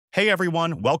Hey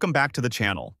everyone, welcome back to the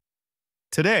channel.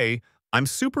 Today, I'm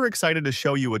super excited to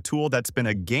show you a tool that's been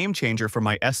a game changer for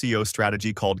my SEO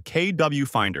strategy called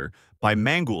KWFinder by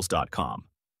Mangools.com.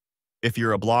 If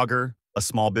you're a blogger, a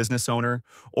small business owner,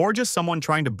 or just someone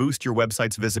trying to boost your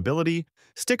website's visibility,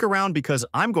 stick around because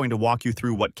I'm going to walk you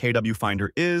through what KWFinder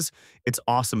is, its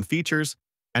awesome features,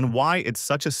 and why it's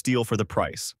such a steal for the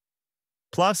price.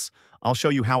 Plus, I'll show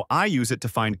you how I use it to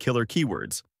find killer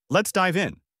keywords. Let's dive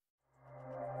in.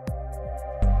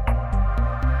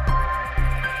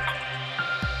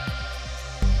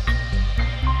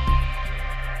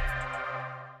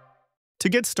 To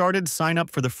get started, sign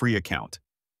up for the free account.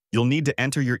 You'll need to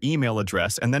enter your email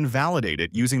address and then validate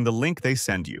it using the link they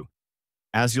send you.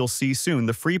 As you'll see soon,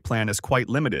 the free plan is quite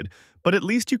limited, but at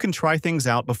least you can try things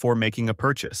out before making a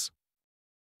purchase.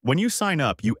 When you sign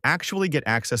up, you actually get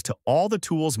access to all the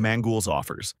tools Mangools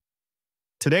offers.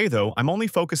 Today, though, I'm only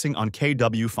focusing on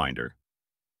KWFinder.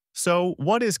 So,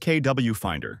 what is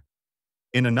KWFinder?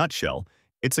 In a nutshell,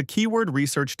 it's a keyword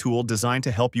research tool designed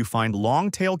to help you find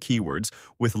long-tail keywords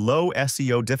with low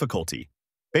SEO difficulty.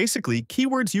 Basically,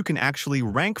 keywords you can actually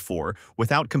rank for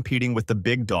without competing with the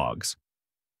big dogs.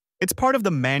 It's part of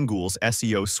the Mangools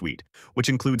SEO suite, which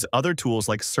includes other tools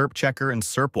like SERP Checker and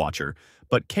SERP Watcher,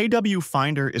 but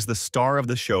KWFinder is the star of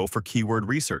the show for keyword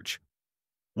research.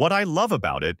 What I love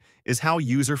about it is how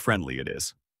user-friendly it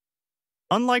is.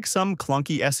 Unlike some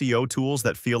clunky SEO tools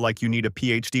that feel like you need a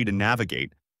PhD to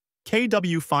navigate,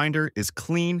 KWFinder is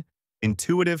clean,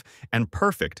 intuitive, and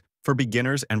perfect for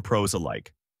beginners and pros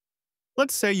alike.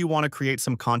 Let's say you want to create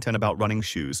some content about running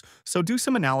shoes, so do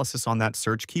some analysis on that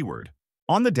search keyword.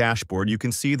 On the dashboard, you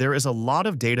can see there is a lot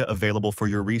of data available for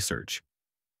your research.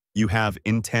 You have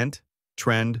intent,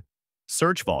 trend,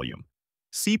 search volume,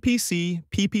 CPC,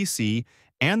 PPC,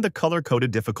 and the color-coded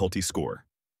difficulty score.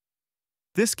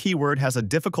 This keyword has a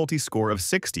difficulty score of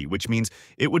 60, which means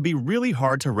it would be really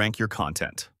hard to rank your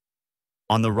content.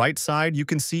 On the right side, you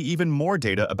can see even more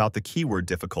data about the keyword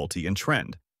difficulty and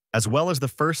trend, as well as the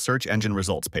first search engine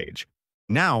results page.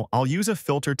 Now, I'll use a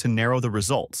filter to narrow the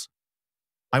results.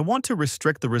 I want to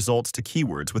restrict the results to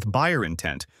keywords with buyer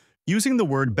intent, using the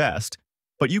word best,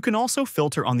 but you can also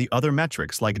filter on the other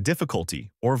metrics like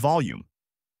difficulty or volume.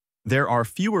 There are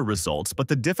fewer results, but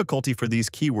the difficulty for these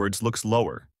keywords looks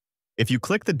lower. If you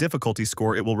click the difficulty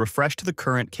score, it will refresh to the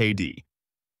current KD.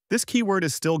 This keyword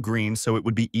is still green, so it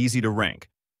would be easy to rank.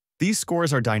 These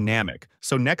scores are dynamic,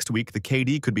 so next week the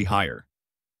KD could be higher.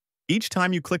 Each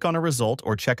time you click on a result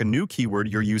or check a new keyword,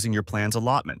 you're using your plan's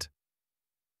allotment.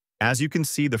 As you can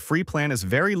see, the free plan is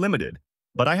very limited,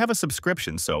 but I have a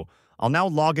subscription, so I'll now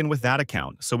log in with that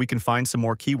account so we can find some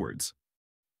more keywords.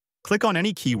 Click on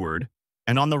any keyword,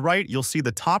 and on the right you'll see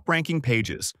the top ranking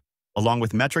pages, along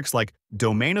with metrics like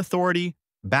domain authority,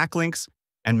 backlinks,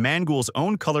 and Mangools'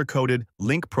 own color-coded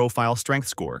link profile strength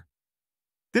score.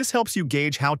 This helps you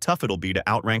gauge how tough it'll be to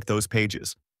outrank those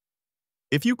pages.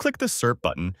 If you click the SERP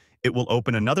button, it will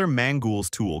open another Mangools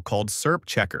tool called SERP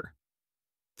Checker.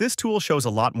 This tool shows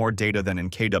a lot more data than in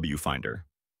KWFinder.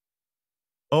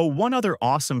 Oh, one other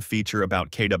awesome feature about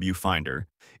KWFinder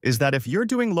is that if you're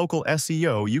doing local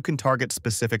SEO, you can target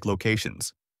specific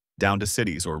locations, down to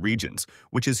cities or regions,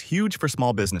 which is huge for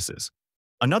small businesses.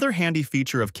 Another handy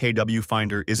feature of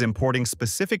KWFinder is importing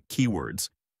specific keywords.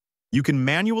 You can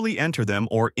manually enter them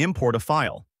or import a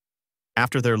file.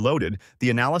 After they're loaded, the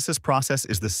analysis process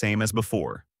is the same as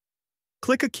before.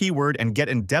 Click a keyword and get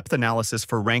in-depth analysis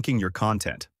for ranking your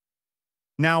content.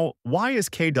 Now, why is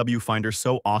KWFinder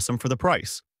so awesome for the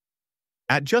price?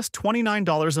 At just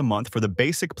 $29 a month for the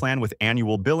basic plan with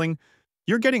annual billing,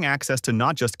 you're getting access to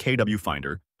not just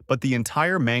KWFinder, but the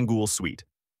entire Mangools suite.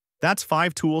 That's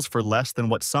 5 tools for less than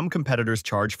what some competitors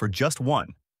charge for just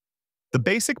one. The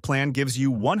basic plan gives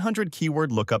you 100 keyword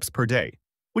lookups per day,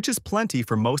 which is plenty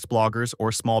for most bloggers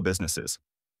or small businesses.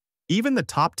 Even the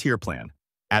top-tier plan,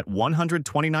 at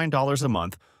 $129 a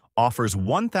month, offers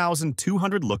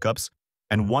 1,200 lookups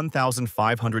and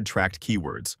 1,500 tracked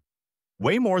keywords,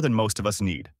 way more than most of us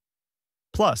need.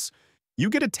 Plus,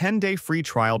 you get a 10-day free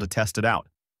trial to test it out,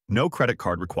 no credit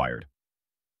card required.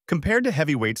 Compared to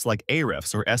heavyweights like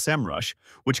Ahrefs or SEMrush,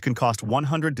 which can cost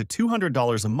 $100 to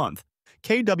 $200 a month,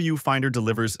 KWFinder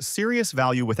delivers serious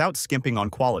value without skimping on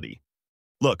quality.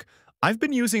 Look, I've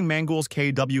been using Mangools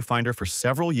KWFinder for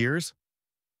several years.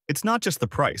 It's not just the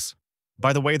price.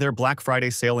 By the way, their Black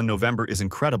Friday sale in November is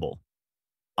incredible.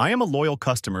 I am a loyal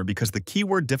customer because the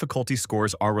keyword difficulty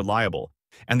scores are reliable,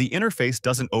 and the interface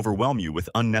doesn't overwhelm you with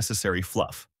unnecessary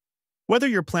fluff. Whether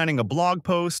you're planning a blog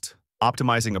post,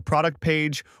 optimizing a product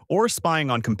page, or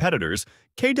spying on competitors,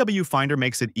 KWFinder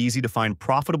makes it easy to find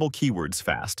profitable keywords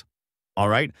fast.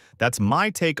 Alright, that's my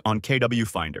take on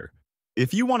KWFinder.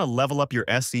 If you want to level up your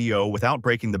SEO without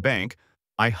breaking the bank,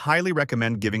 I highly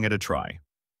recommend giving it a try.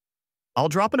 I'll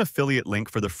drop an affiliate link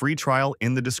for the free trial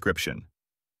in the description.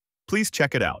 Please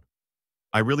check it out.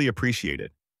 I really appreciate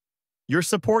it. Your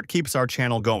support keeps our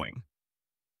channel going.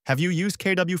 Have you used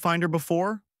KWFinder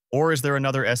before? Or is there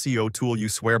another SEO tool you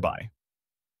swear by?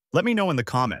 Let me know in the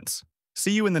comments.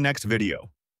 See you in the next video.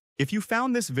 If you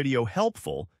found this video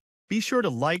helpful, be sure to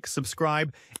like,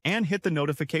 subscribe, and hit the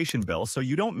notification bell so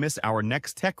you don't miss our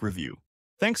next tech review.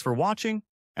 Thanks for watching,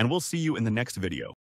 and we'll see you in the next video.